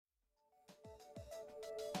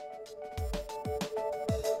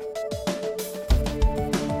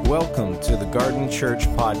Welcome to the Garden Church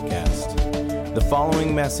Podcast. The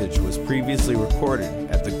following message was previously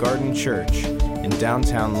recorded at the Garden Church in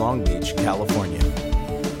downtown Long Beach, California.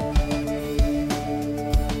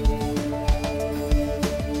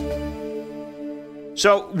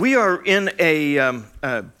 So we are in a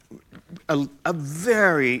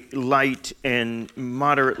very light and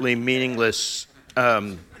moderately meaningless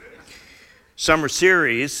summer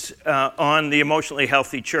series on the emotionally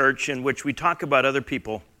healthy church, in which we talk about other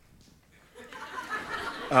people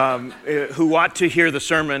who ought to hear the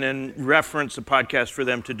sermon and reference the podcast for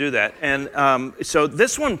them to do that. And so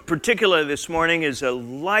this one particularly this morning is a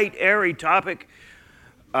light, airy topic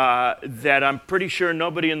that I'm pretty sure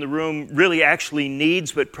nobody in the room really actually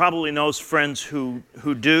needs, but probably knows friends who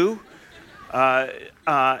do,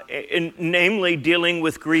 namely dealing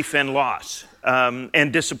with grief and loss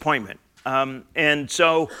and disappointment. And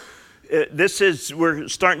so we're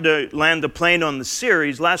starting to land the plane on the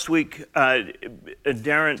series. Last week, Pastor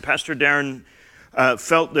Darren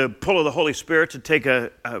felt the pull of the Holy Spirit to take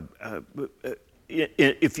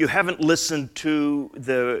if you haven't listened to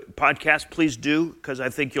the podcast, please do, because I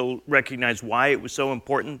think you'll recognize why it was so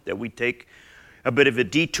important that we take a bit of a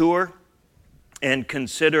detour and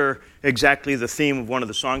consider exactly the theme of one of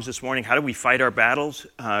the songs this morning. How do we fight our battles?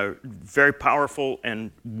 Very powerful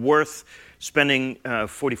and worth spending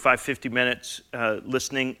 45, 50 minutes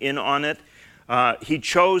listening in on it. He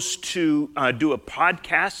chose to do a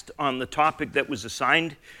podcast on the topic that was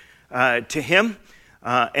assigned to him.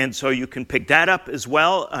 And so you can pick that up as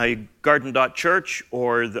well, garden.church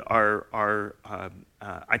or our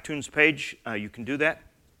iTunes page. You can do that.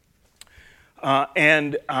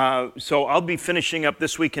 So I'll be finishing up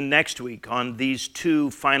this week and next week on these two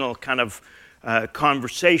final kind of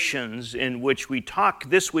conversations in which we talk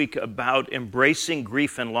this week about embracing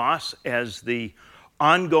grief and loss as the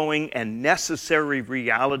ongoing and necessary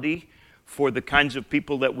reality for the kinds of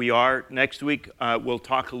people that we are. Next week, we'll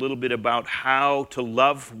talk a little bit about how to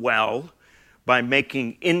love well by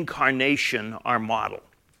making incarnation our model.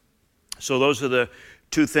 So those are the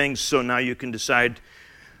two things. So now you can decide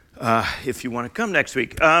if you want to come next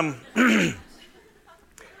week.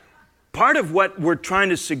 Part of what we're trying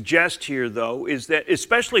to suggest here, though, is that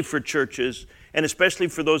especially for churches, and especially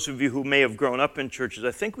for those of you who may have grown up in churches,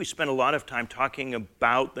 I think we spend a lot of time talking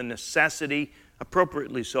about the necessity,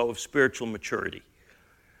 appropriately so, of spiritual maturity.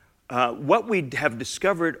 What we have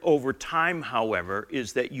discovered over time, however,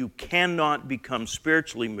 is that you cannot become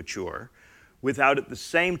spiritually mature without at the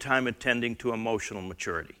same time attending to emotional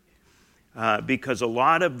maturity. Because a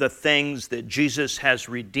lot of the things that Jesus has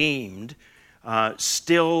redeemed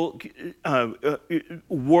still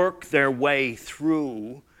work their way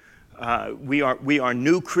through. We are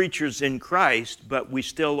new creatures in Christ, but we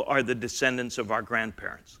still are the descendants of our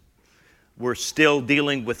grandparents. We're still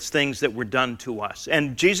dealing with things that were done to us.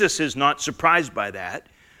 And Jesus is not surprised by that.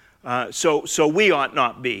 So we ought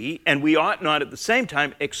not be, and we ought not at the same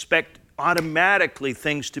time expect automatically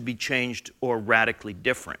things to be changed or radically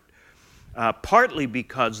different. Partly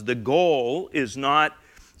because the goal is not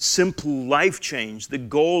simple life change. The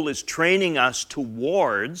goal is training us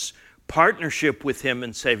towards partnership with Him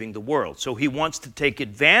in saving the world. So He wants to take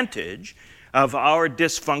advantage of our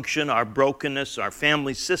dysfunction, our brokenness, our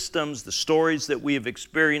family systems, the stories that we have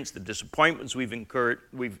experienced, the disappointments we've incurred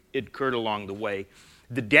along the way,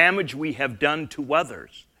 the damage we have done to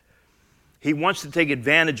others. He wants to take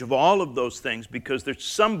advantage of all of those things because there's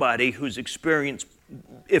somebody whose experience,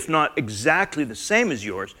 if not exactly the same as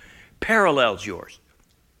yours, parallels yours,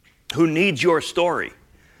 who needs your story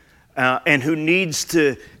and who needs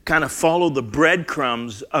to kind of follow the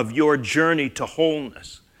breadcrumbs of your journey to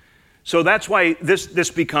wholeness. So that's why this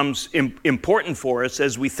becomes important for us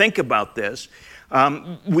as we think about this.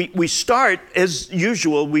 We start, as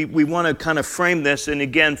usual, we want to kind of frame this, and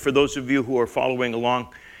again, for those of you who are following along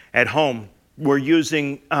at home, we're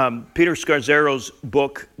using Peter Scarzero's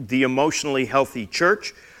book, The Emotionally Healthy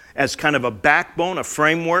Church, as kind of a backbone, a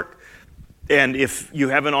framework. And if you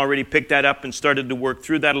haven't already picked that up and started to work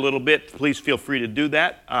through that a little bit, please feel free to do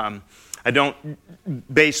that. I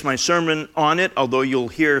don't base my sermon on it, although you'll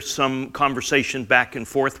hear some conversation back and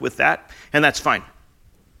forth with that, and that's fine.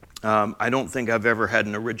 I don't think I've ever had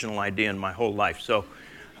an original idea in my whole life, so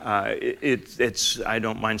I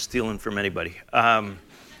don't mind stealing from anybody.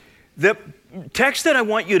 The text that I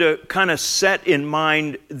want you to kind of set in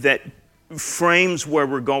mind that frames where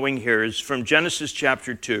we're going here is from Genesis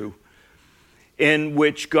chapter 2, in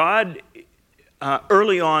which God,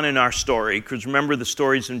 early on in our story, because remember the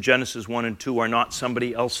stories in Genesis 1 and 2 are not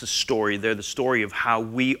somebody else's story. They're the story of how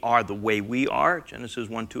we are the way we are, Genesis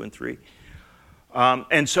 1, 2, and 3.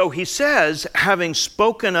 And so he says, having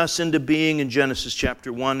spoken us into being in Genesis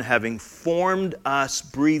chapter 1, having formed us,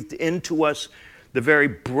 breathed into us the very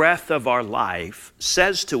breath of our life,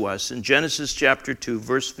 says to us in Genesis chapter 2,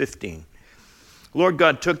 verse 15, Lord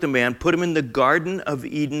God took the man, put him in the Garden of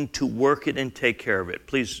Eden to work it and take care of it.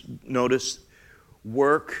 Please notice,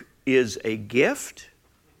 work is a gift,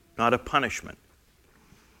 not a punishment.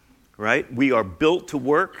 Right? We are built to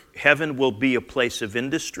work. Heaven will be a place of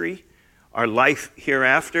industry. Our life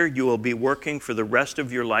hereafter, you will be working for the rest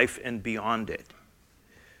of your life and beyond it.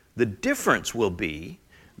 The difference will be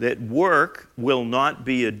that work will not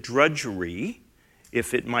be a drudgery,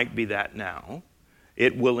 if it might be that now.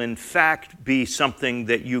 It will in fact be something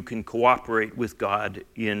that you can cooperate with God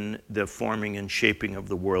in the forming and shaping of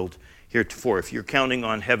the world heretofore. If you're counting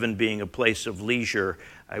on heaven being a place of leisure,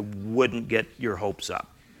 I wouldn't get your hopes up.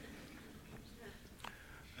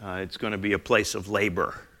 It's going to be a place of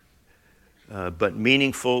labor, but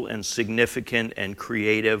meaningful and significant and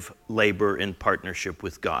creative labor in partnership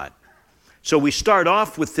with God. So we start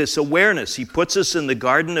off with this awareness. He puts us in the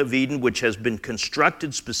Garden of Eden, which has been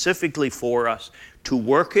constructed specifically for us to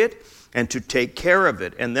work it and to take care of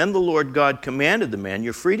it. And then the Lord God commanded the man,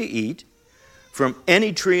 you're free to eat from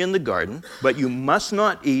any tree in the garden, but you must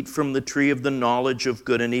not eat from the tree of the knowledge of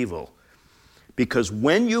good and evil. Because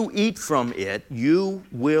when you eat from it, you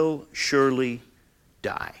will surely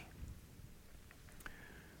die.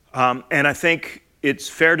 And I think it's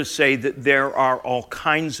fair to say that there are all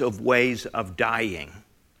kinds of ways of dying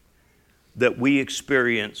that we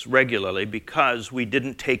experience regularly because we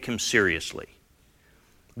didn't take him seriously.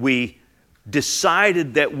 We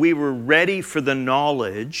decided that we were ready for the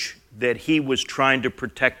knowledge that he was trying to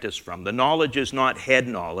protect us from. The knowledge is not head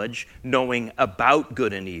knowledge, knowing about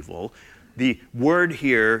good and evil. The word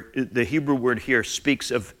here, the Hebrew word here,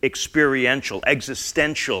 speaks of experiential,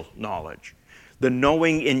 existential knowledge. The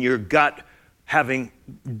knowing in your gut, having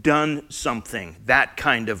done something, that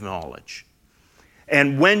kind of knowledge.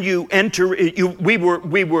 And when you enter, we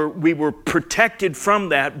were protected from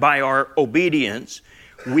that by our obedience.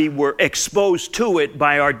 We were exposed to it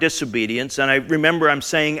by our disobedience. And I remember I'm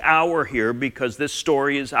saying our here because this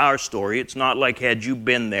story is our story. It's not like had you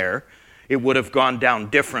been there, it would have gone down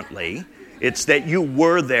differently. It's that you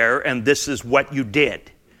were there and this is what you did,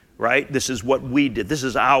 right? This is what we did. This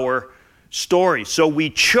is our story. So we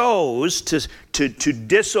chose to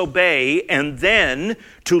disobey and then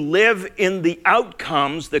to live in the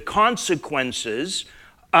outcomes, the consequences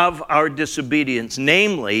of our disobedience.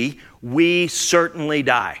 Namely, we certainly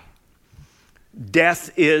die.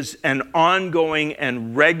 Death is an ongoing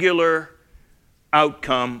and regular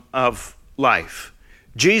outcome of life.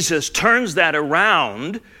 Jesus turns that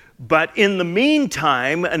around. But in the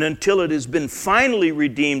meantime, and until it has been finally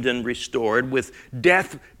redeemed and restored, with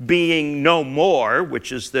death being no more,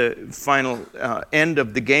 which is the final end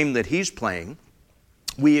of the game that he's playing,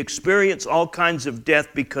 we experience all kinds of death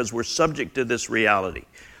because we're subject to this reality.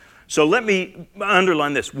 So let me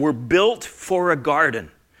underline this. We're built for a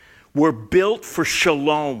garden. We're built for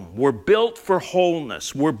shalom. We're built for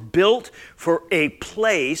wholeness. We're built for a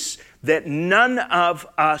place that none of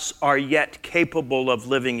us are yet capable of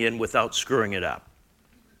living in without screwing it up.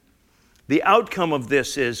 The outcome of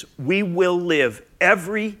this is we will live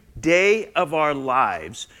every day of our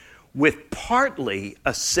lives with partly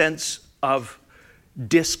a sense of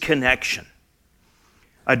disconnection,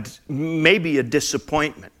 maybe a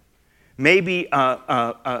disappointment, maybe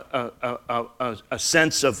a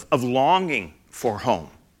sense of longing for home.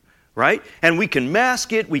 Right? And we can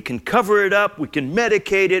mask it, we can cover it up, we can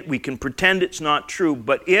medicate it, we can pretend it's not true.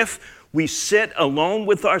 But if we sit alone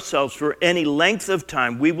with ourselves for any length of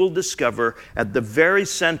time, we will discover at the very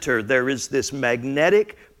center there is this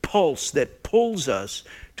magnetic pulse that pulls us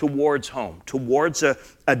towards home, towards a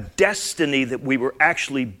destiny that we were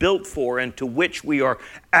actually built for and to which we are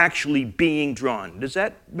actually being drawn. Does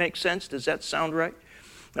that make sense? Does that sound right?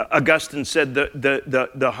 Augustine said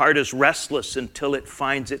the heart is restless until it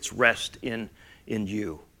finds its rest in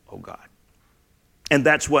you, oh God. And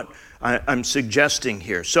that's what I'm suggesting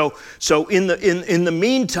here. So in the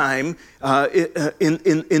meantime,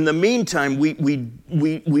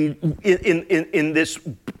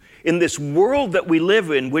 in this world that we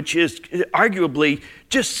live in, which is arguably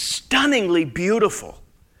just stunningly beautiful,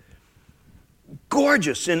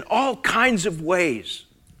 gorgeous in all kinds of ways,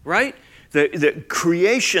 right? The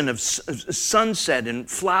creation of sunset and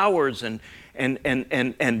flowers and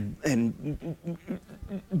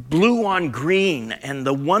blue on green and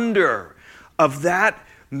the wonder of that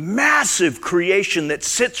massive creation that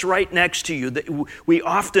sits right next to you, that we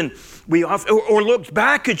often or looks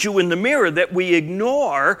back at you in the mirror, that we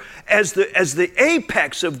ignore as the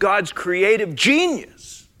apex of God's creative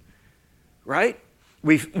genius, right?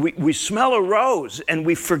 We smell a rose and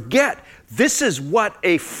we forget this is what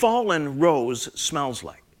a fallen rose smells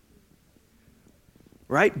like,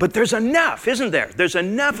 right? But there's enough, isn't there? There's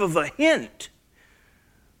enough of a hint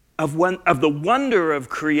of the wonder of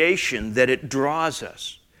creation that it draws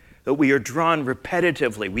us, that we are drawn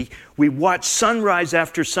repetitively. We watch sunrise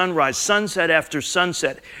after sunrise, sunset after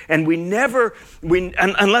sunset, and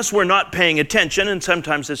unless we're not paying attention, and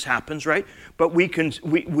sometimes this happens, right? But we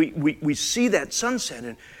see that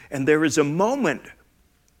sunset, and there is a moment,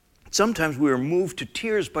 sometimes we are moved to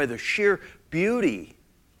tears by the sheer beauty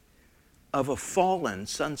of a fallen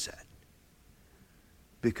sunset,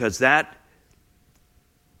 because that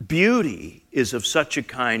beauty is of such a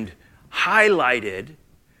kind highlighted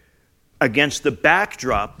against the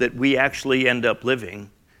backdrop that we actually end up living,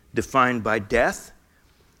 defined by death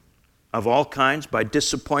of all kinds, by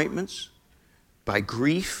disappointments, by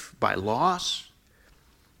grief, by loss.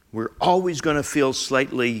 We're always going to feel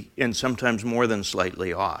slightly, and sometimes more than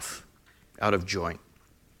slightly, off, out of joint.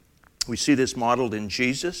 We see this modeled in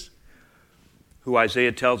Jesus, who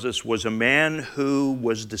Isaiah tells us was a man who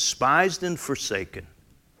was despised and forsaken.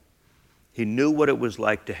 He knew what it was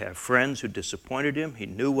like to have friends who disappointed him. He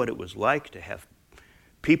knew what it was like to have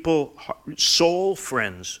people, soul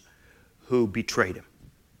friends, who betrayed him.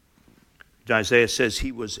 Isaiah says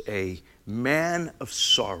he was a man of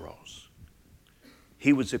sorrows.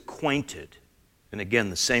 He was acquainted, and again,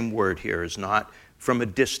 the same word here is not from a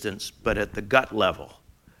distance, but at the gut level,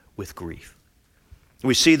 with grief.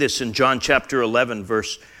 We see this in John chapter 11,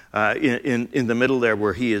 verse in the middle there,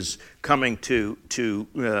 where he is coming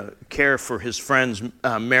to care for his friends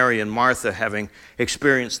Mary and Martha, having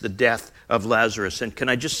experienced the death of Lazarus. And can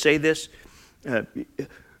I just say this?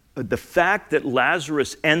 The fact that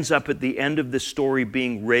Lazarus ends up at the end of this story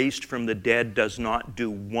being raised from the dead does not do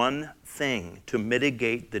one thing to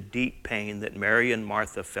mitigate the deep pain that Mary and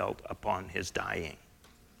Martha felt upon his dying.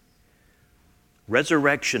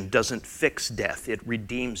 Resurrection doesn't fix death, it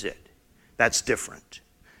redeems it. That's different.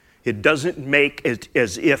 It doesn't make it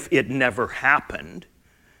as if it never happened.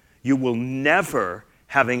 You will never,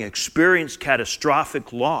 having experienced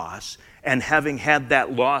catastrophic loss and having had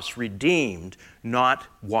that loss redeemed, not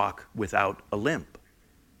walk without a limp.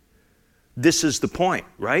 This is the point,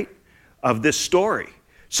 right, of this story.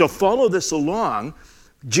 So follow this along.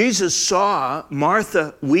 Jesus saw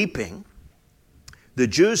Martha weeping, the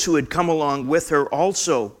Jews who had come along with her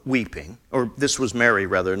also weeping, or this was Mary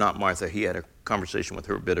rather, not Martha. He had a conversation with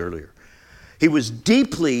her a bit earlier. He was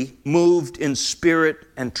deeply moved in spirit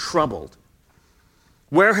and troubled.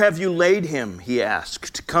 "Where have you laid him?" he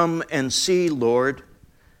asked. "Come and see, Lord,"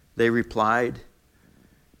 they replied.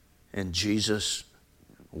 And Jesus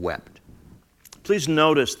wept. Please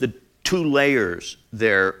notice the two layers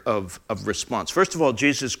there of response. First of all,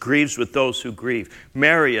 Jesus grieves with those who grieve.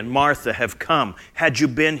 Mary and Martha have come. Had you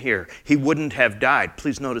been here, he wouldn't have died.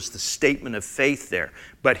 Please notice the statement of faith there.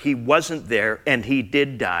 But he wasn't there, and he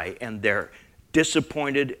did die, and they're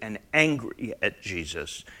disappointed and angry at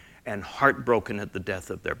Jesus and heartbroken at the death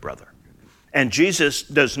of their brother. And Jesus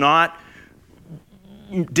does not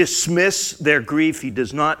dismiss their grief. He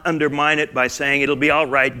does not undermine it by saying, "It'll be all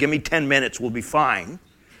right, give me 10 minutes, we'll be fine."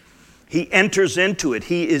 He enters into it.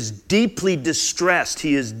 He is deeply distressed.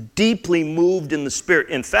 He is deeply moved in the spirit.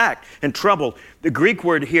 In fact, and troubled. The Greek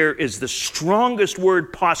word here is the strongest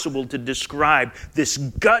word possible to describe this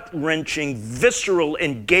gut-wrenching, visceral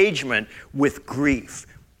engagement with grief.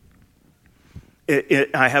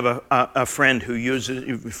 I have a friend who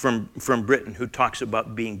uses from Britain who talks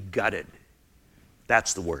about being gutted.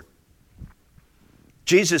 That's the word.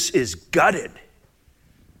 Jesus is gutted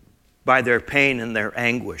by their pain and their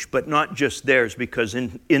anguish, but not just theirs, because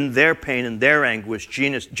in their pain and their anguish,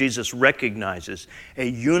 Jesus recognizes a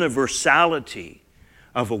universality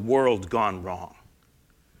of a world gone wrong.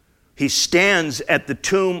 He stands at the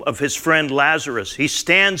tomb of his friend Lazarus. He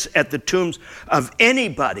stands at the tombs of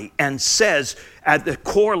anybody and says at the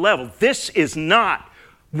core level, this is not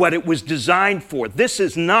what it was designed for. This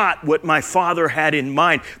is not what my Father had in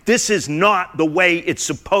mind. This is not the way it's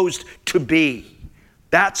supposed to be.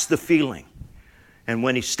 That's the feeling. And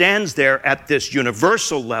when he stands there at this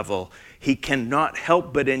universal level, he cannot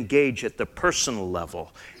help but engage at the personal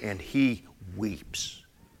level, and he weeps.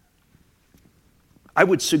 I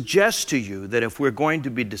would suggest to you that if we're going to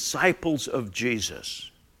be disciples of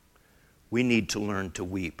Jesus, we need to learn to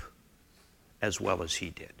weep as well as he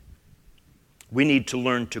did. We need to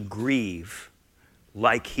learn to grieve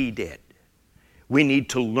like he did. We need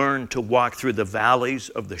to learn to walk through the valleys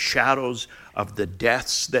of the shadows of the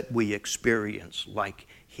deaths that we experience like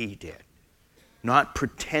he did. Not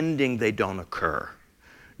pretending they don't occur.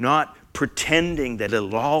 Not pretending that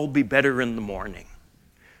it'll all be better in the morning.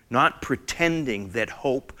 Not pretending that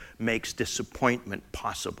hope makes disappointment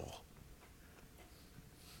possible.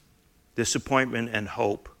 Disappointment and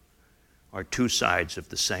hope are two sides of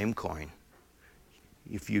the same coin.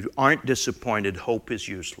 If you aren't disappointed, hope is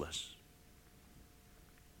useless.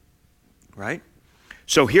 Right?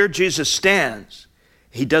 So here Jesus stands.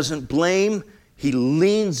 He doesn't blame, he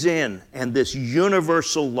leans in, and this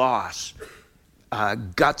universal loss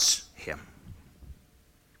guts him.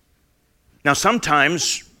 Now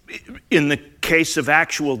sometimes, in the case of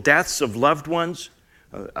actual deaths of loved ones,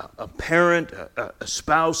 a parent, a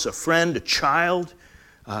spouse, a friend, a child,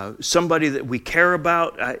 somebody that we care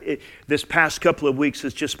about, this past couple of weeks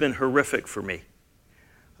has just been horrific for me.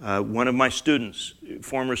 One of my students,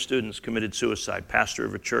 former students, committed suicide. Pastor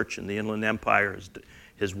of a church in the Inland Empire.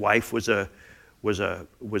 His wife was a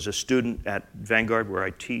student at Vanguard where I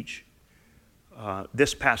teach.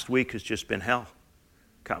 This past week has just been hell.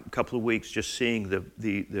 A couple of weeks, just seeing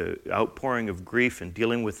the outpouring of grief and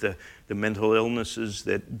dealing with the mental illnesses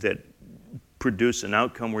that produce an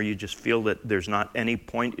outcome where you just feel that there's not any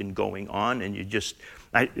point in going on, and you just,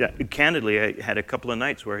 candidly, I had a couple of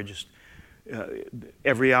nights where I just.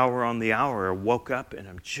 Every hour on the hour, I woke up and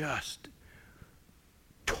I'm just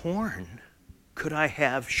torn. Could I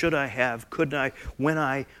have? Should I have? Couldn't I? When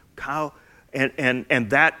I? How? And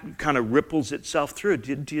that kind of ripples itself through.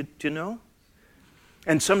 Do you know?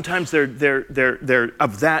 And sometimes they're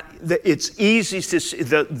of that. It's easy to see.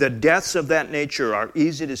 The deaths of that nature are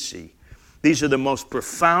easy to see. These are the most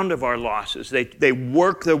profound of our losses. They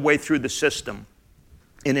work their way through the system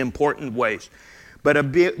in important ways. But to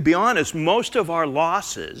be honest, most of our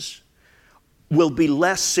losses will be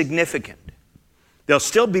less significant. They'll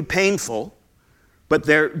still be painful, but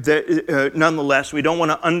nonetheless, we don't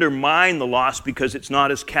want to undermine the loss because it's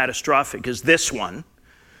not as catastrophic as this one.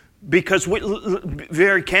 Because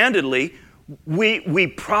very candidly, we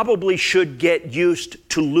probably should get used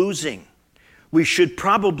to losing. We should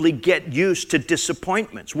probably get used to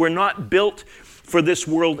disappointments. We're not built for this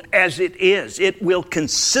world as it is. It will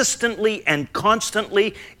consistently and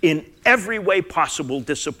constantly, in every way possible,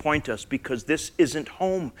 disappoint us because this isn't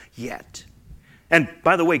home yet. And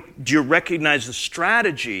by the way, do you recognize the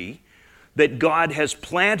strategy that God has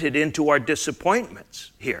planted into our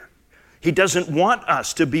disappointments here? He doesn't want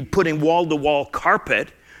us to be putting wall-to-wall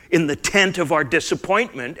carpet in the tent of our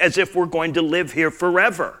disappointment as if we're going to live here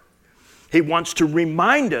forever. He wants to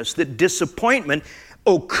remind us that disappointment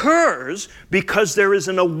occurs because there is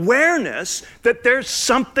an awareness that there's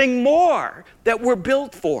something more that we're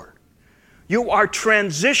built for. You are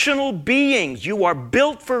transitional beings. You are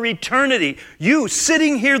built for eternity. You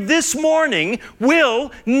sitting here this morning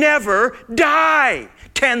will never die.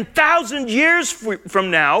 10,000 years from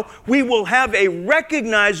now, we will have a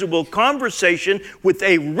recognizable conversation with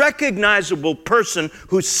a recognizable person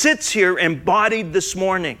who sits here embodied this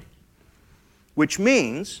morning, which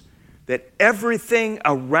means that everything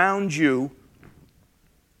around you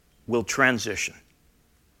will transition.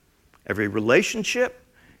 Every relationship,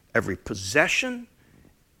 every possession,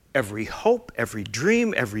 every hope, every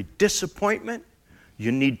dream, every disappointment,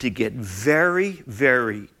 you need to get very,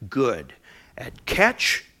 very good at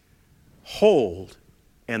catch, hold,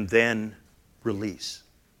 and then release.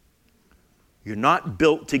 You're not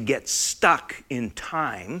built to get stuck in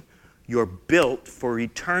time. You're built for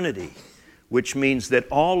eternity, which means that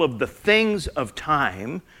all of the things of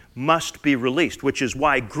time must be released, which is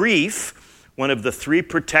why grief, one of the three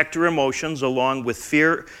protector emotions along with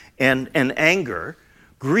fear and anger,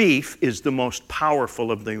 grief is the most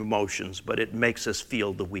powerful of the emotions, but it makes us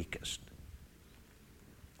feel the weakest,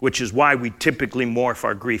 which is why we typically morph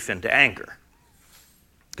our grief into anger,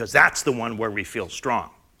 because that's the one where we feel strong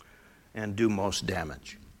and do most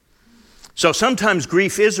damage. So sometimes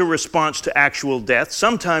grief is a response to actual death.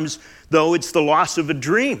 Sometimes, though, it's the loss of a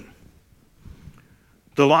dream,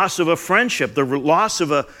 the loss of a friendship, the loss of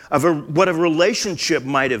what a relationship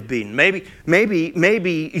might have been.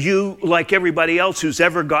 Maybe you, like everybody else who's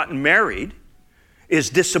ever gotten married, is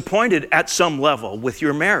disappointed at some level with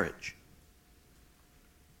your marriage.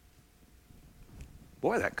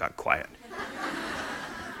 Boy, that got quiet.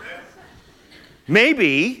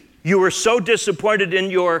 Maybe you were so disappointed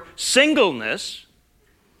in your singleness,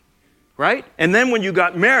 right? And then when you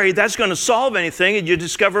got married, that's going to solve anything, and you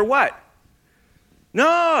discover what?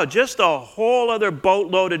 No, just a whole other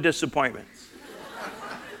boatload of disappointment.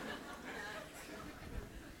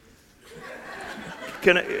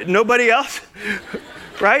 Nobody else?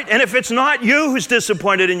 Right? And if it's not you who's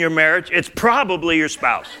disappointed in your marriage, it's probably your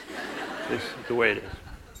spouse. This is the way it is.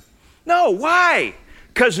 No, why?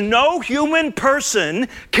 Because no human person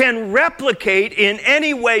can replicate in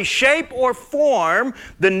any way, shape, or form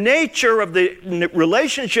the nature of the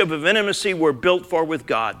relationship of intimacy we're built for with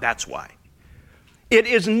God. That's why. It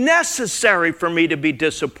is necessary for me to be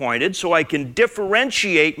disappointed so I can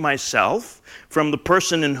differentiate myself from the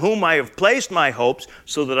person in whom I have placed my hopes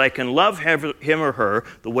so that I can love him or her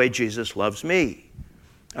the way Jesus loves me.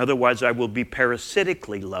 Otherwise, I will be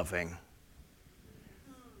parasitically loving.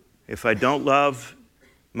 If I don't love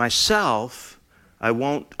myself, I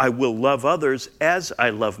will love others as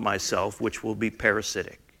I love myself, which will be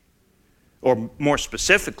parasitic. Or more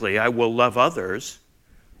specifically, I will love others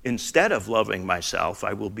instead of loving myself.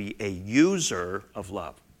 I will be a user of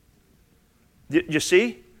love. You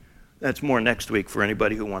see? That's more next week for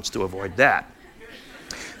anybody who wants to avoid that.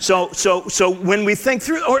 So when we think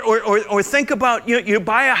through, or think about, you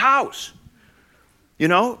buy a house. You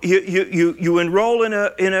know, you enroll in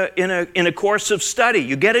a course of study.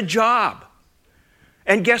 You get a job.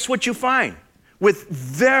 And guess what you find? With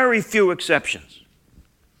very few exceptions.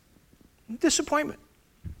 Disappointment.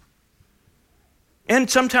 And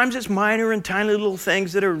sometimes it's minor and tiny little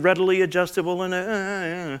things that are readily adjustable.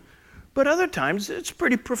 But other times it's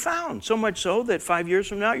pretty profound. So much so that 5 years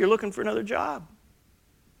from now you're looking for another job.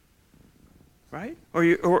 Right?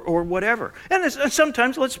 Or whatever. And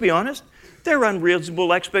sometimes, let's be honest, they're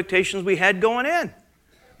unreasonable expectations we had going in.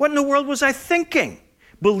 What in the world was I thinking?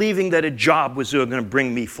 Believing that a job was going to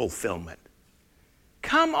bring me fulfillment.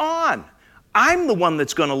 Come on. I'm the one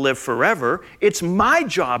that's going to live forever. It's my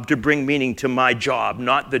job to bring meaning to my job,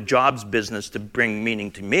 not the job's business to bring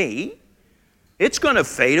meaning to me. It's going to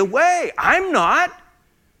fade away. I'm not.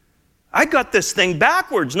 I got this thing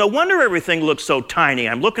backwards. No wonder everything looks so tiny.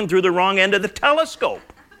 I'm looking through the wrong end of the telescope.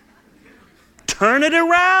 Turn it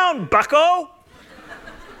around, bucko.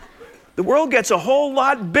 The world gets a whole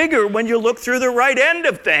lot bigger when you look through the right end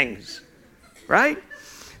of things, right?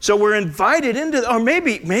 So we're invited into, or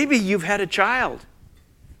maybe you've had a child.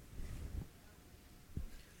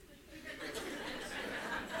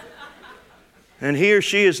 And he or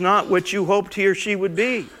she is not what you hoped he or she would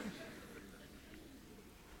be.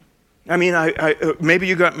 I mean, maybe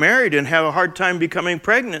you got married and have a hard time becoming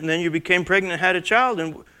pregnant, and then you became pregnant and had a child,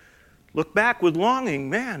 and look back with longing.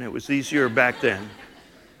 Man, it was easier back then.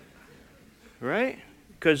 Right?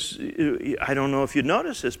 Because I don't know if you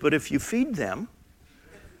notice this, but if you feed them,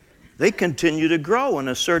 they continue to grow and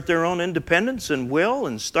assert their own independence and will,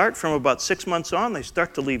 and start from about 6 months on, they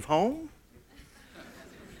start to leave home.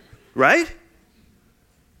 Right?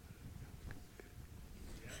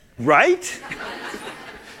 Right?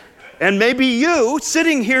 And maybe you,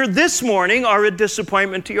 sitting here this morning, are a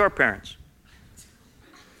disappointment to your parents.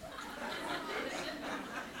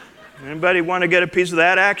 Anybody want to get a piece of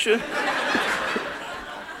that action?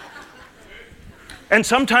 And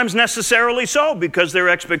sometimes necessarily so, because their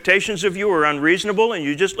expectations of you are unreasonable, and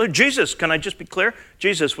you just, Jesus, can I just be clear?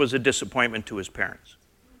 Jesus was a disappointment to his parents.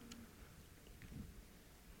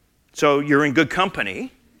 So you're in good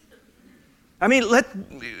company. I mean,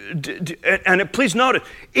 please note it,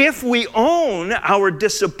 if we own our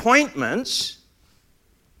disappointments,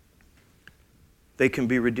 they can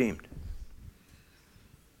be redeemed.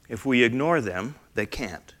 If we ignore them, they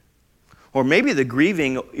can't. Or maybe the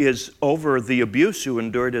grieving is over the abuse you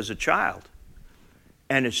endured as a child.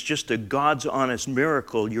 And it's just a God's honest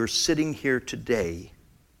miracle you're sitting here today,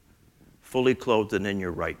 fully clothed and in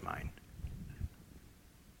your right mind.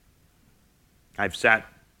 I've sat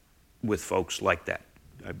with folks like that.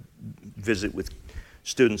 I visit with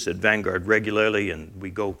students at Vanguard regularly, and we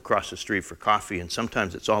go across the street for coffee, and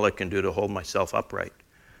sometimes it's all I can do to hold myself upright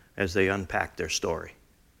as they unpack their story.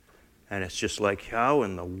 And it's just like, how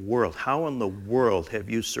in the world have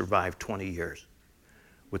you survived 20 years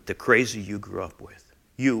with the crazy you grew up with?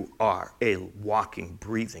 You are a walking,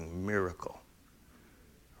 breathing miracle,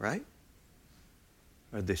 right?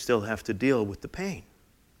 Or they still have to deal with the pain,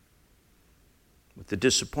 with the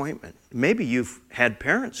disappointment. Maybe you've had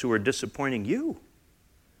parents who are disappointing you,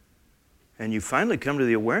 and you finally come to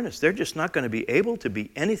the awareness they're just not going to be able to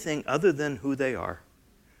be anything other than who they are.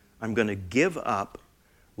 I'm going to give up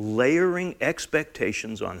layering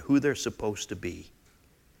expectations on who they're supposed to be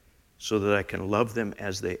so that I can love them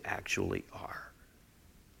as they actually are.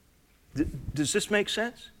 Does this make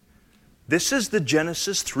sense? This is the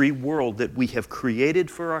Genesis 3 world that we have created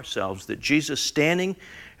for ourselves, that Jesus, standing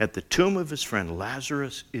at the tomb of his friend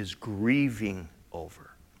Lazarus, is grieving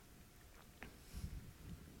over.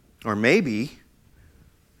 Or maybe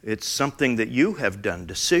It's something that you have done,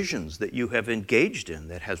 decisions that you have engaged in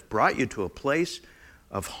that has brought you to a place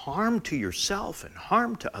of harm to yourself and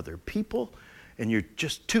harm to other people, and you're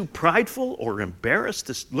just too prideful or embarrassed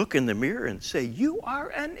to look in the mirror and say, you are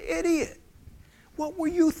an idiot. What were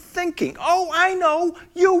you thinking? Oh, I know,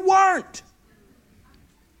 you weren't.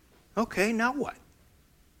 Okay, now what?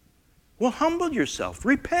 Well, humble yourself,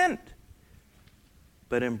 repent,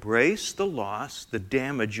 but embrace the loss, the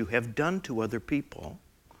damage you have done to other people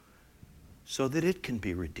so that it can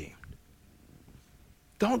be redeemed.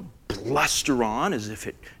 Don't bluster on as if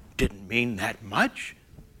it didn't mean that much.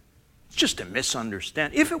 It's just a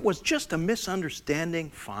misunderstanding. If it was just a misunderstanding,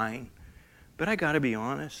 fine. But I got to be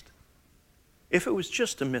honest. If it was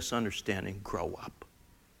just a misunderstanding, grow up.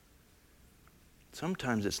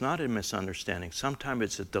 Sometimes it's not a misunderstanding. Sometimes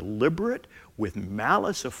it's a deliberate, with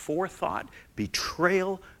malice aforethought,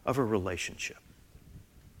 betrayal of a relationship.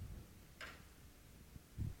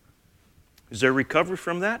 Is there recovery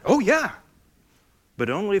from that? Oh, yeah. But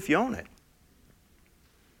only if you own it.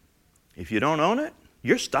 If you don't own it,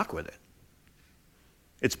 you're stuck with it.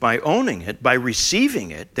 It's by owning it, by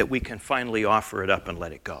receiving it, that we can finally offer it up and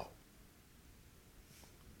let it go.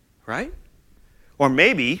 Right? Or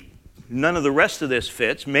maybe none of the rest of this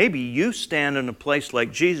fits. Maybe you stand in a place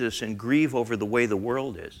like Jesus and grieve over the way the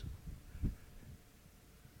world is.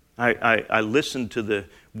 I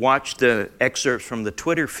watched the excerpts from the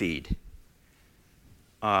Twitter feed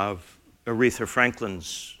of Aretha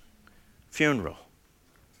Franklin's funeral.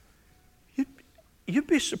 You'd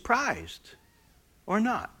be surprised, or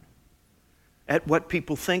not, at what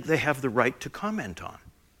people think they have the right to comment on.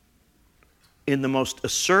 In the most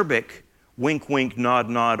acerbic, wink, wink, nod,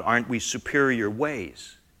 nod, aren't we superior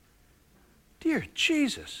ways. Dear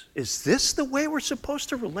Jesus, is this the way we're supposed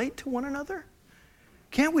to relate to one another?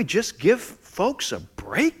 Can't we just give folks a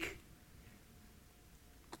break?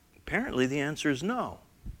 Apparently the answer is no.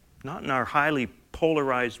 Not in our highly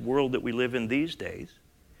polarized world that we live in these days.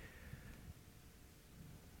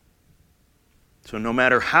 So no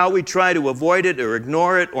matter how we try to avoid it or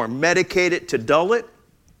ignore it or medicate it to dull it,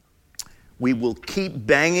 we will keep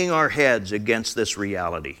banging our heads against this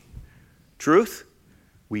reality. Truth,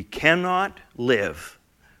 we cannot live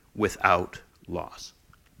without loss.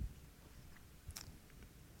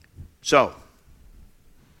 So,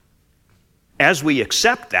 as we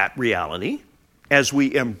accept that reality, as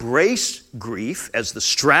we embrace grief as the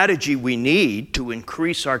strategy we need to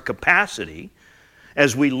increase our capacity,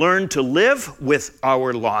 as we learn to live with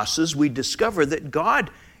our losses, we discover that God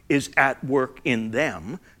is at work in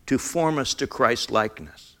them to form us to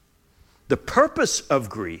Christ-likeness. The purpose of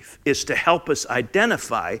grief is to help us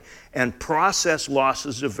identify and process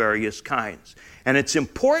losses of various kinds. And it's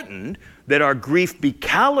important that our grief be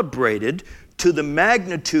calibrated to the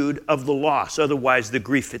magnitude of the loss. Otherwise, the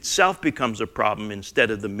grief itself becomes a problem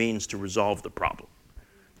instead of the means to resolve the problem.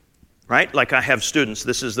 Right? Like I have students.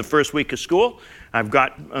 This is the first week of school. I've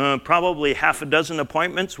got probably half a dozen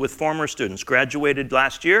appointments with former students. Graduated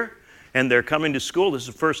last year, and they're coming to school. This is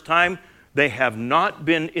the first time they have not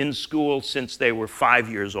been in school since they were 5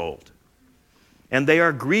 years old. And they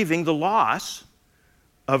are grieving the loss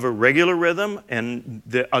of a regular rhythm, and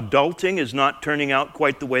the adulting is not turning out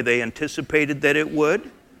quite the way they anticipated that it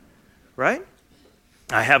would. Right?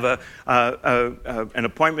 I have an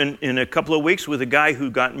appointment in a couple of weeks with a guy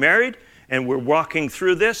who got married, and we're walking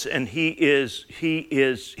through this, and he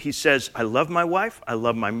says, I love my wife, I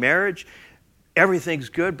love my marriage, everything's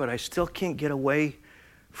good, but I still can't get away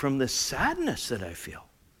from this sadness that I feel.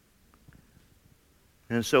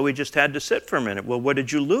 And so we just had to sit for a minute. Well, what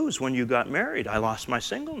did you lose when you got married? I lost my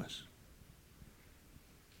singleness.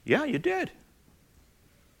 Yeah, you did.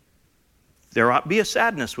 There ought to be a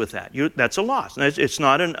sadness with that. That's a loss. It's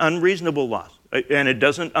not an unreasonable loss. And it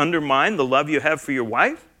doesn't undermine the love you have for your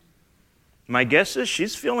wife. My guess is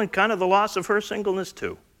she's feeling kind of the loss of her singleness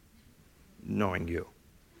too, knowing you.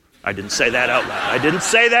 I didn't say that out loud. I didn't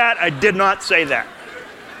say that. I did not say that.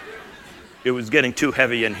 It was getting too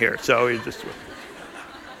heavy in here, so you just...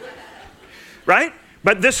 Right?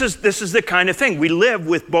 But this is the kind of thing. We live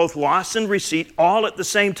with both loss and receipt all at the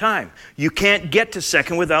same time. You can't get to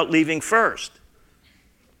second without leaving first.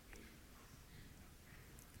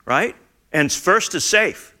 Right? And first is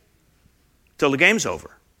safe till the game's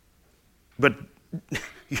over. But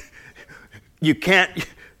you can't...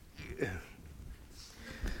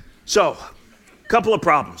 So, a couple of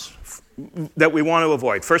problems that we want to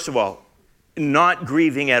avoid. First of all, not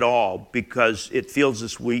grieving at all because it feels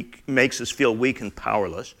us weak, makes us feel weak and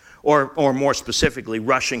powerless, or more specifically,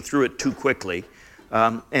 rushing through it too quickly.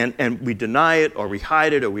 And we deny it, or we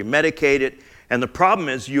hide it, or we medicate it, And the problem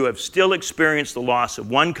is you have still experienced the loss of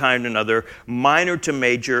one kind or another, minor to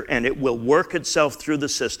major, and it will work itself through the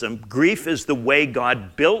system. Grief is the way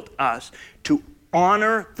God built us to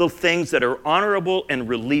honor the things that are honorable and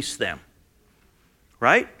release them.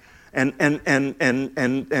 Right? And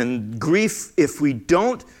grief, if we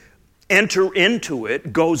don't enter into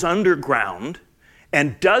it, goes underground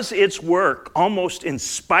and does its work almost in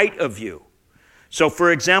spite of you. So,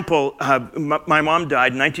 for example, my mom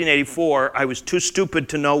died in 1984. I was too stupid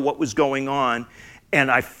to know what was going on,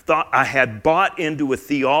 and I thought I had bought into a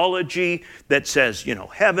theology that says,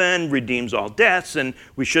 heaven redeems all deaths, and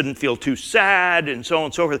we shouldn't feel too sad, and so on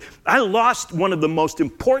and so forth. I lost one of the most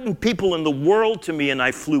important people in the world to me, and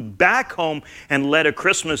I flew back home and led a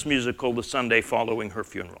Christmas musical the Sunday following her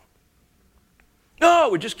funeral. No,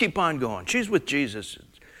 we just keep on going. She's with Jesus.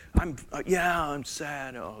 I'm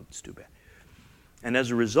sad. Oh, it's too bad. And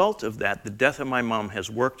as a result of that, the death of my mom has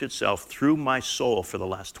worked itself through my soul for the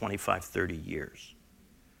last 25, 30 years.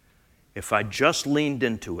 If I just leaned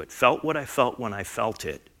into it, felt what I felt when I felt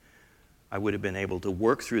it, I would have been able to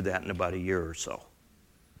work through that in about a year or so.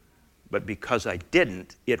 But because I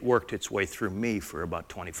didn't, it worked its way through me for about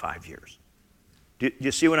 25 years. Do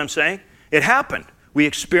you see what I'm saying? It happened. We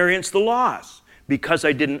experienced the loss. Because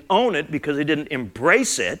I didn't own it, because I didn't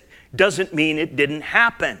embrace it, doesn't mean it didn't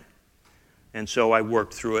happen. And so I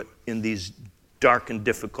worked through it in these dark and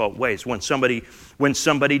difficult ways. When somebody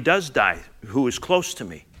does die who is close to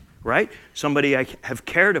me, right? Somebody I have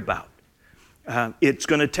cared about, it's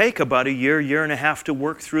going to take about a year and a half to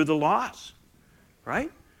work through the loss,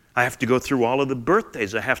 right? I have to go through all of the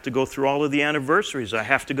birthdays. I have to go through all of the anniversaries. I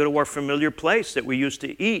have to go to our familiar place that we used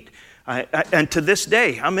to eat. And to this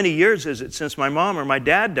day, how many years is it since my mom or my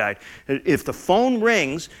dad died? If the phone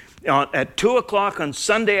rings at 2 o'clock on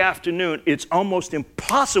Sunday afternoon, it's almost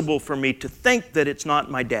impossible for me to think that it's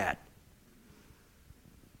not my dad.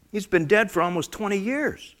 He's been dead for almost 20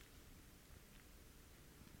 years.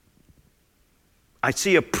 I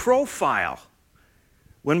see a profile.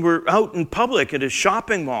 When we're out in public at a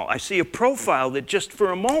shopping mall, I see a profile that just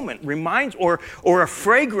for a moment reminds, or a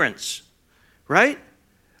fragrance, right,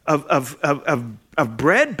 of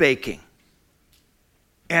bread baking.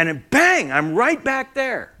 And bang, I'm right back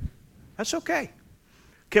there. That's okay.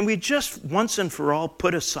 Can we just once and for all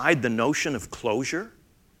put aside the notion of closure?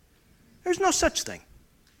 There's no such thing.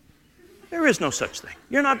 There is no such thing.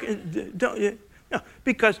 You're not, no,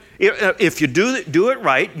 because if you do it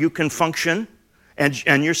right, you can function.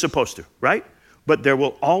 And you're supposed to, right? But there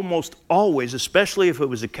will almost always, especially if it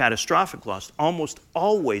was a catastrophic loss, almost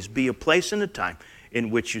always be a place and a time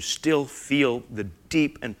in which you still feel the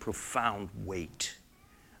deep and profound weight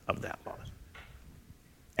of that loss.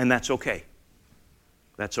 And that's okay.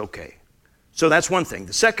 That's okay. So that's one thing.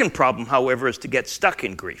 The second problem, however, is to get stuck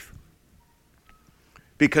in grief.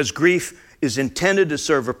 Because grief is intended to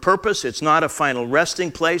serve a purpose. It's not a final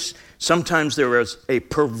resting place. Sometimes there is a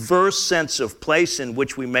perverse sense of place in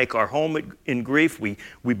which we make our home in grief. We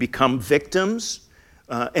become victims,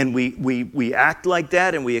 and we act like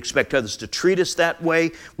that, and we expect others to treat us that way.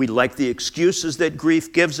 We like the excuses that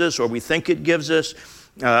grief gives us, or we think it gives us.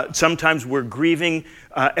 Sometimes we're grieving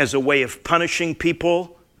as a way of punishing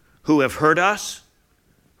people who have hurt us,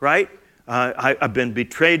 right? I've been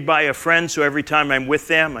betrayed by a friend, so every time I'm with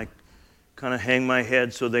them, I kind of hang my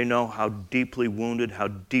head so they know how deeply wounded, how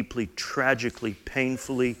deeply, tragically,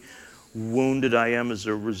 painfully wounded I am as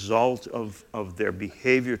a result of their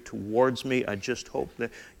behavior towards me. I just hope that,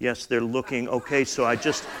 yes, they're looking, okay, so I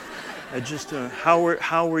just how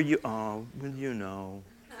are you? Oh, well, you know.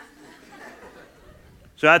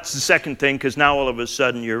 So that's the second thing, because now all of a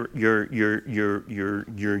sudden you're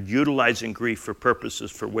utilizing grief for purposes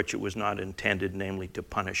for which it was not intended, namely to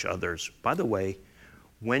punish others. By the way,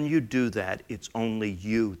 when you do that, it's only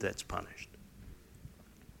you that's punished.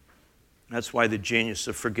 That's why the genius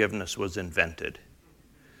of forgiveness was invented.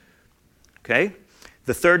 Okay?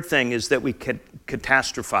 The third thing is that we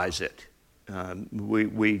catastrophize it.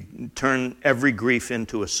 We turn every grief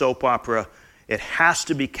into a soap opera. It has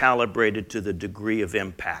to be calibrated to the degree of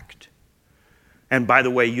impact. And by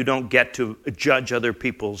the way, you don't get to judge other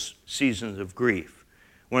people's seasons of grief.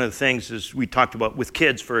 One of the things is we talked about with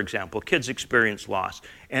kids, for example. Kids experience loss.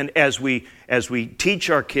 And as we teach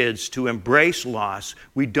our kids to embrace loss,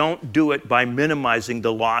 we don't do it by minimizing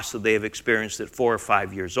the loss that they have experienced at 4 or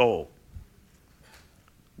 5 years old.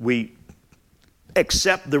 We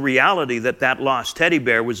accept the reality that that lost teddy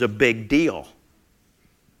bear was a big deal,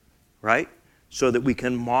 right? So that we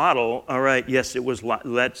can model, all right, yes, it was, or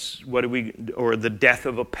the death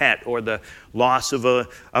of a pet, or the loss of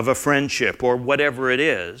a friendship, or whatever it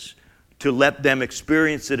is, to let them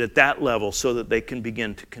experience it at that level so that they can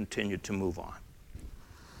begin to continue to move on.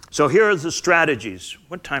 So here are the strategies.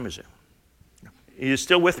 What time is it? Are you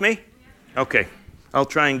still with me? Okay. I'll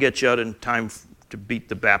try and get you out in time to beat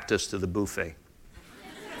the Baptist to the buffet.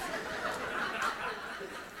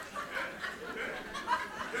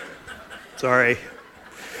 Sorry.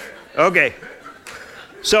 Okay.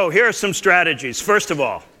 So here are some strategies. First of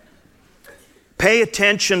all, pay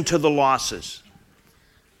attention to the losses.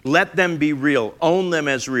 Let them be real. Own them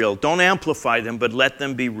as real. Don't amplify them, but let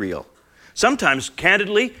them be real. Sometimes,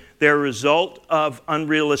 candidly, they're a result of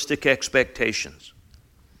unrealistic expectations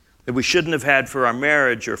that we shouldn't have had for our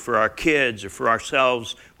marriage or for our kids or for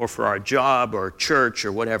ourselves or for our job or church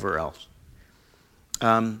or whatever else.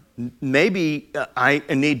 Maybe I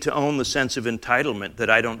need to own the sense of entitlement that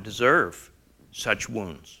I don't deserve such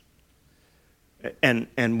wounds.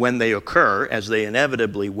 And when they occur, as they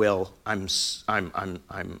inevitably will, I'm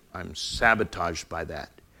sabotaged by that.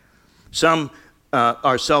 Some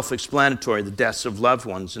are self-explanatory, the deaths of loved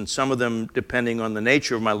ones, and some of them, depending on the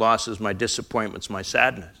nature of my losses, my disappointments, my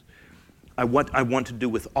sadness. What I want to do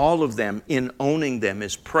with all of them in owning them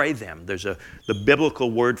is pray them. The biblical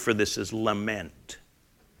word for this is lament.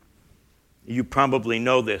 You probably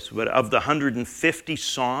know this, but of the 150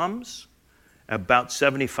 Psalms, about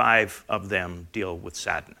 75 of them deal with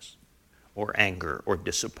sadness or anger or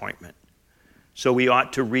disappointment. So we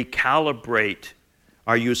ought to recalibrate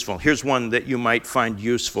our useful. Here's one that you might find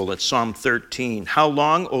useful. It's Psalm 13. How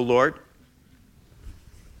long, O Lord,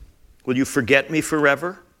 will you forget me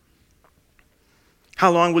forever? How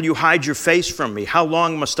long will you hide your face from me? How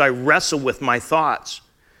long must I wrestle with my thoughts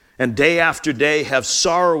and day after day have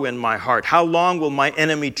sorrow in my heart? How long will my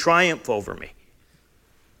enemy triumph over me?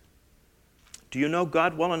 Do you know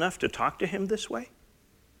God well enough to talk to him this way?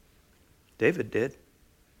 David did.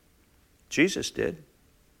 Jesus did.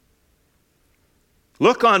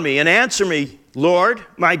 Look on me and answer me, Lord,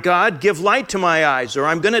 my God, give light to my eyes, or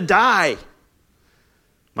I'm going to die.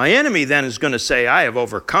 My enemy then is going to say, I have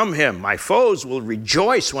overcome him. My foes will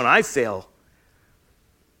rejoice when I fail.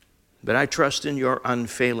 But I trust in your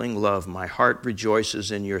unfailing love. My heart rejoices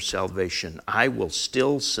in your salvation. I will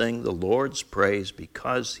still sing the Lord's praise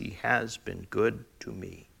because he has been good to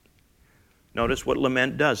me. Notice what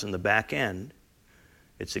lament does in the back end.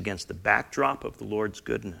 It's against the backdrop of the Lord's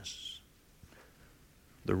goodness.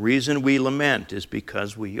 The reason we lament is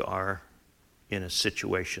because we are in a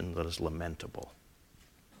situation that is lamentable.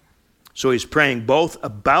 So he's praying both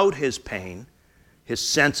about his pain, his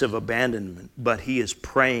sense of abandonment, but he is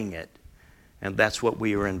praying it. And that's what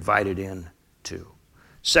we are invited in to.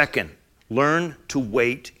 Second, learn to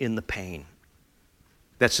wait in the pain.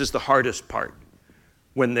 That's just the hardest part.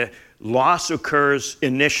 When the loss occurs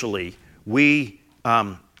initially, we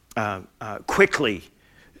quickly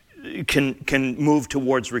can move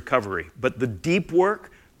towards recovery. But the deep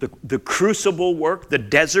work, the crucible work, the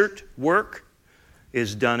desert work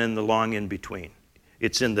is done in the long in-between.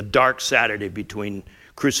 It's in the dark Saturday between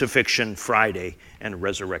Crucifixion Friday and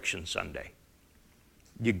Resurrection Sunday.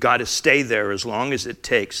 You got to stay there as long as it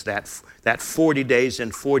takes, that 40 days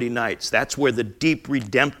and 40 nights. That's where the deep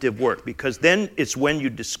redemptive work, because then it's when you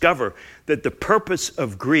discover that the purpose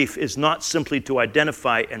of grief is not simply to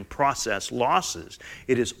identify and process losses.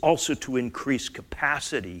 It is also to increase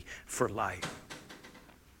capacity for life.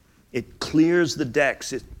 It clears the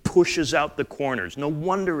decks. It pushes out the corners. No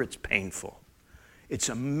wonder it's painful. It's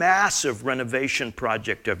a massive renovation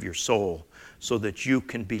project of your soul so that you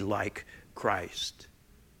can be like Christ.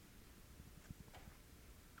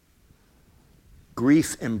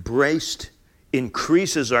 Grief embraced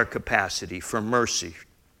increases our capacity for mercy,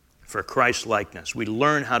 for Christ-likeness. We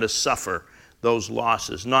learn how to suffer those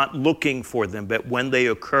losses, not looking for them, but when they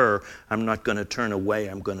occur, I'm not going to turn away,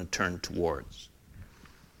 I'm going to turn towards.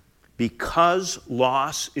 Because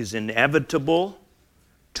loss is inevitable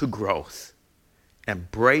to growth,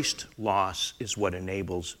 embraced loss is what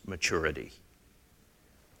enables maturity.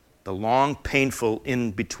 The long, painful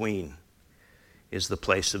in-between is the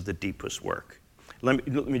place of the deepest work. Let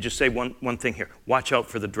me just say one thing here. Watch out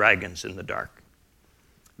for the dragons in the dark.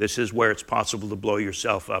 This is where it's possible to blow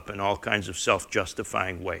yourself up in all kinds of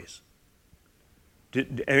self-justifying ways.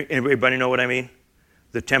 Everybody know what I mean?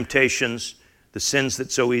 The temptations, the sins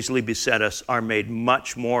that so easily beset us are made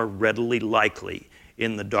much more readily likely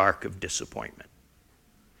in the dark of disappointment.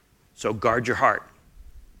 So guard your heart.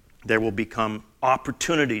 There will become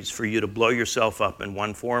opportunities for you to blow yourself up in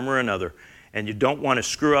one form or another, and you don't want to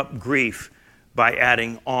screw up grief by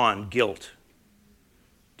adding on guilt.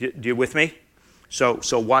 Do you with me? So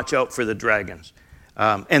watch out for the dragons.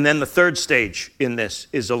 And then the third stage in this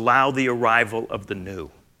is allow the arrival of the new.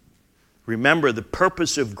 Remember, the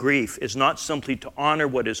purpose of grief is not simply to honor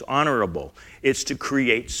what is honorable. It's to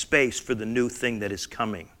create space for the new thing that is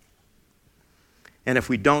coming. And if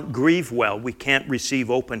we don't grieve well, we can't receive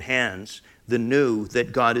open hands the new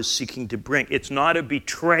that God is seeking to bring. It's not a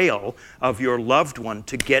betrayal of your loved one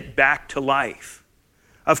to get back to life.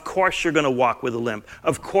 Of course you're going to walk with a limp.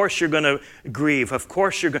 Of course you're going to grieve. Of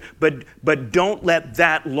course you're going to, but don't let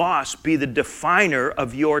that loss be the definer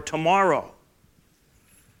of your tomorrow.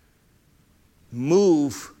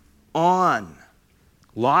 Move on.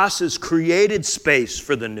 Loss has created space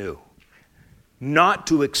for the new. Not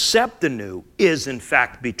to accept the new is, in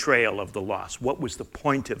fact, betrayal of the loss. What was the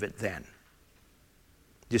point of it then?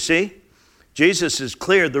 You see? Jesus is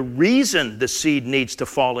clear. The reason the seed needs to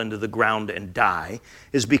fall into the ground and die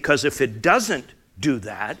is because if it doesn't do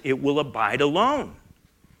that, it will abide alone.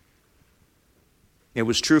 It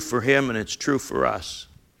was true for him and it's true for us.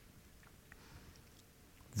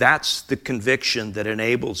 That's the conviction that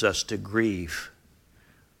enables us to grieve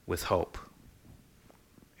with hope.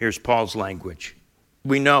 Here's Paul's language.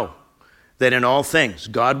 We know that in all things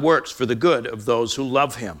God works for the good of those who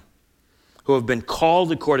love him, who have been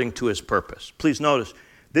called according to his purpose. Please notice,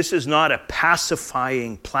 this is not a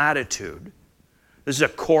pacifying platitude. This is a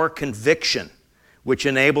core conviction which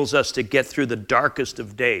enables us to get through the darkest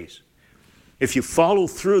of days. If you follow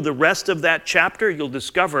through the rest of that chapter, you'll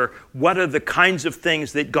discover what are the kinds of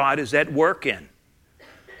things that God is at work in.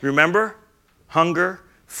 Remember? Hunger,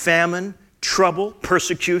 famine, trouble,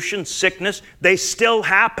 persecution, sickness, they still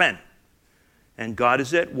happen. And God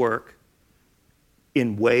is at work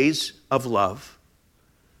in ways of love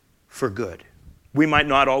for good. We might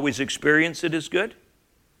not always experience it as good,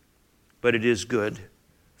 but it is good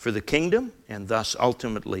for the kingdom and thus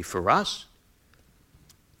ultimately for us.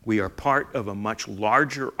 We are part of a much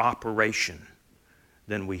larger operation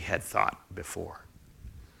than we had thought before.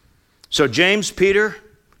 So James, Peter,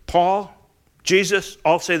 Paul, Jesus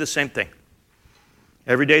all say the same thing.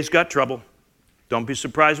 Every day's got trouble. Don't be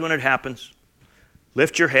surprised when it happens.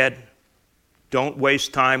 Lift your head. Don't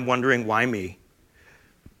waste time wondering why me.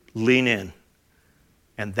 Lean in.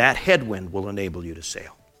 And that headwind will enable you to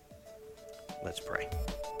sail. Let's pray.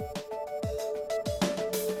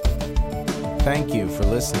 Thank you for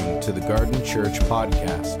listening to the Garden Church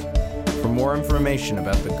podcast. For more information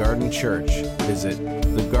about the Garden Church, visit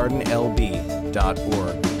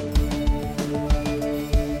thegardennlb.org.